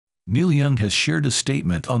Neil Young has shared a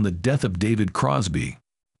statement on the death of David Crosby.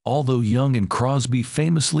 Although Young and Crosby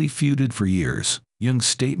famously feuded for years, Young's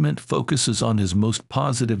statement focuses on his most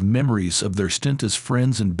positive memories of their stint as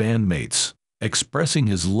friends and bandmates, expressing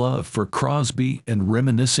his love for Crosby and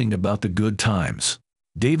reminiscing about the good times.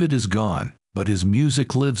 David is gone, but his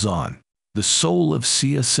music lives on. The soul of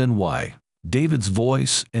CSNY. David's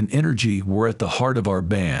voice and energy were at the heart of our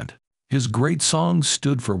band. His great songs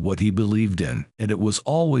stood for what he believed in, and it was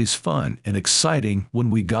always fun and exciting when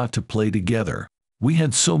we got to play together. We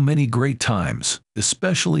had so many great times,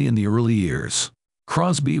 especially in the early years.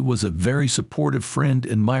 Crosby was a very supportive friend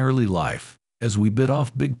in my early life, as we bit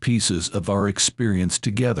off big pieces of our experience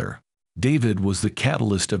together. David was the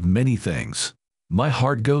catalyst of many things. My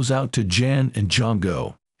heart goes out to Jan and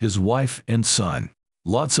Django, his wife and son.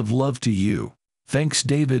 Lots of love to you. Thanks,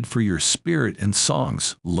 David, for your spirit and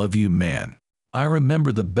songs. Love you, man. I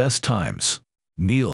remember the best times. Neil.